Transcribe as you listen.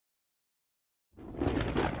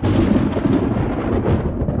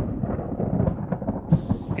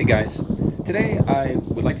Hey guys, today I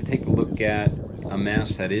would like to take a look at a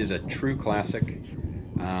mask that is a true classic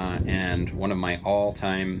and one of my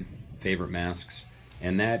all-time favorite masks,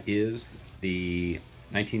 and that is the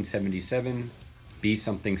 1977 Be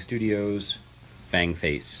Something Studios Fang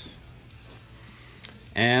face.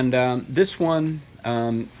 And this one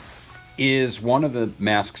is one of the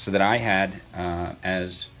masks that I had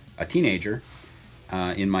as a teenager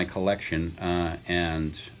in my collection,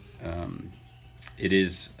 and it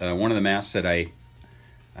is one of the masks that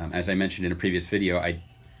as I mentioned in a previous video,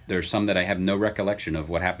 there's some that I have no recollection of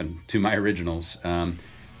what happened to my originals,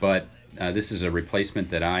 but this is a replacement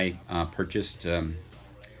that I purchased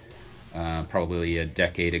probably a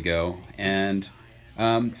decade ago. And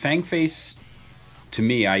Fang face, to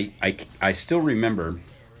me, I still remember,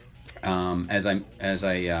 as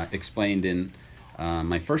I explained in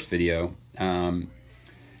my first video,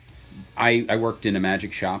 I worked in a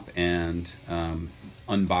magic shop and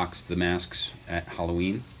unboxed the masks at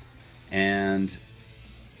Halloween, and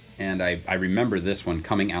I remember this one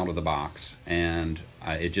coming out of the box, and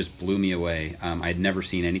it just blew me away. I'd never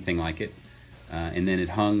seen anything like it, and then it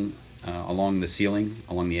hung along the ceiling,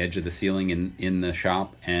 along the edge of the ceiling in the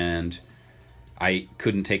shop, and I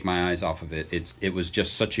couldn't take my eyes off of it. It was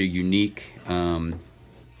just such a unique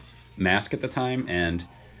mask at the time, and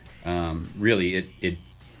really it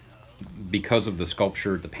because of the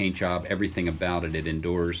sculpture, the paint job, everything about it, it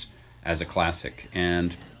endures as a classic.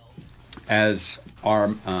 And as are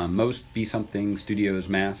most Be Something Studios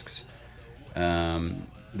masks,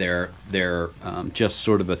 they're just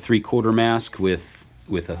sort of a 3/4 mask with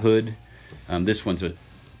a hood. This one's a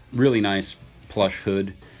really nice plush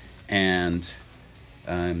hood, and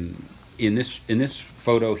in this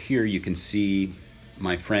photo here you can see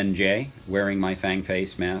my friend Jay wearing my Fang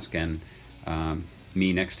face mask, and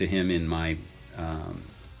me next to him in my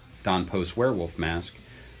Don Post werewolf mask.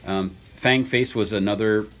 Fang face was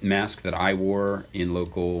another mask that I wore in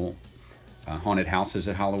local haunted houses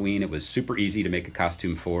at Halloween. It was super easy to make a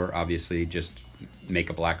costume for. Obviously, just make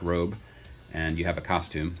a black robe and you have a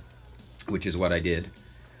costume, which is what I did.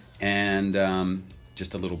 And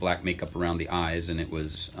just a little black makeup around the eyes, and it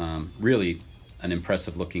was really an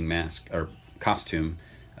impressive looking mask or costume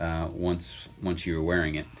once you were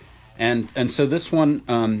wearing it. And so this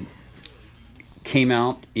one came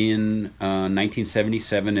out in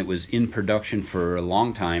 1977. It was in production for a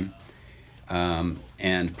long time,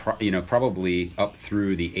 and probably up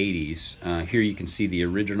through the 80s. Here you can see the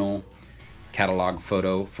original catalog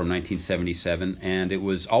photo from 1977, and it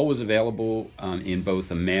was always available in both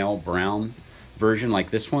a male brown version like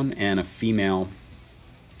this one and a female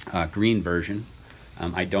green version.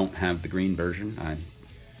 I don't have the green version. I'm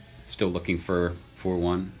still looking for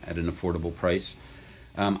one at an affordable price.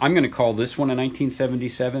 I'm going to call this one a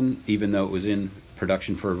 1977, even though it was in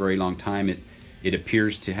production for a very long time. It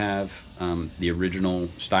appears to have the original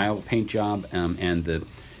style paint job, and the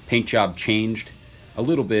paint job changed a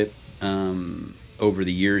little bit over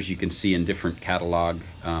the years. You can see in different catalog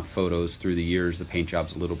photos through the years, the paint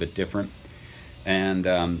job's a little bit different. And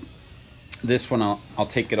this one, I'll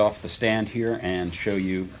take it off the stand here and show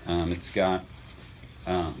you. It's got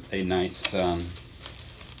a nice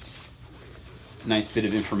bit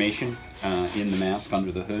of information in the mask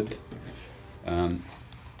under the hood,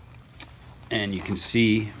 and you can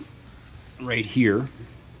see right here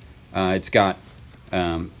it's got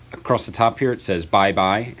across the top here it says "Bye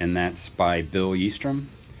Bye," and that's by Bill Yeastrom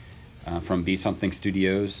from Be Something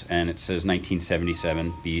Studios, and it says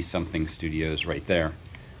 1977 Be Something Studios right there.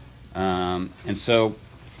 And so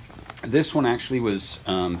this one actually was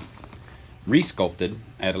resculpted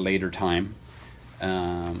at a later time,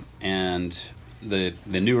 and the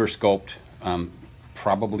newer sculpt,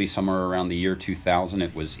 probably somewhere around the year 2000.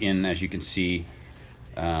 It was in, as you can see,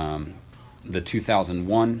 the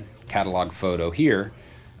 2001 catalog photo here.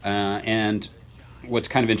 And what's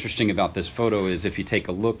kind of interesting about this photo is if you take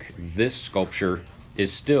a look, this sculpture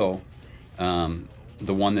is still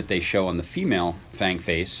the one that they show on the female Fang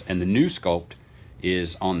face, and the new sculpt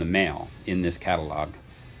is on the male in this catalog.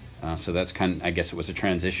 So that's kind of, I guess it was a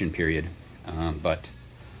transition period, but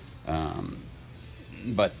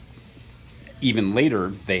even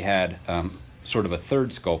later they had sort of a third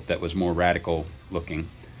sculpt that was more radical looking,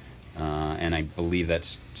 and I believe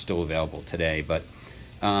that's still available today. But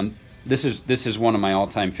this is one of my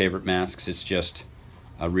all-time favorite masks. It's just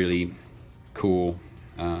a really cool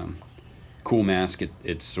mask.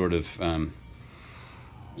 It's sort of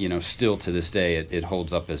still to this day it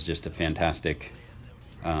holds up as just a fantastic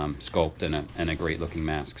sculpt and a great looking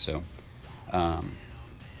mask. So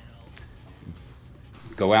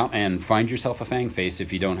go out and find yourself a Fang face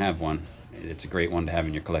if you don't have one. it's a great one to have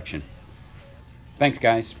in your collection. Thanks,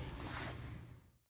 guys.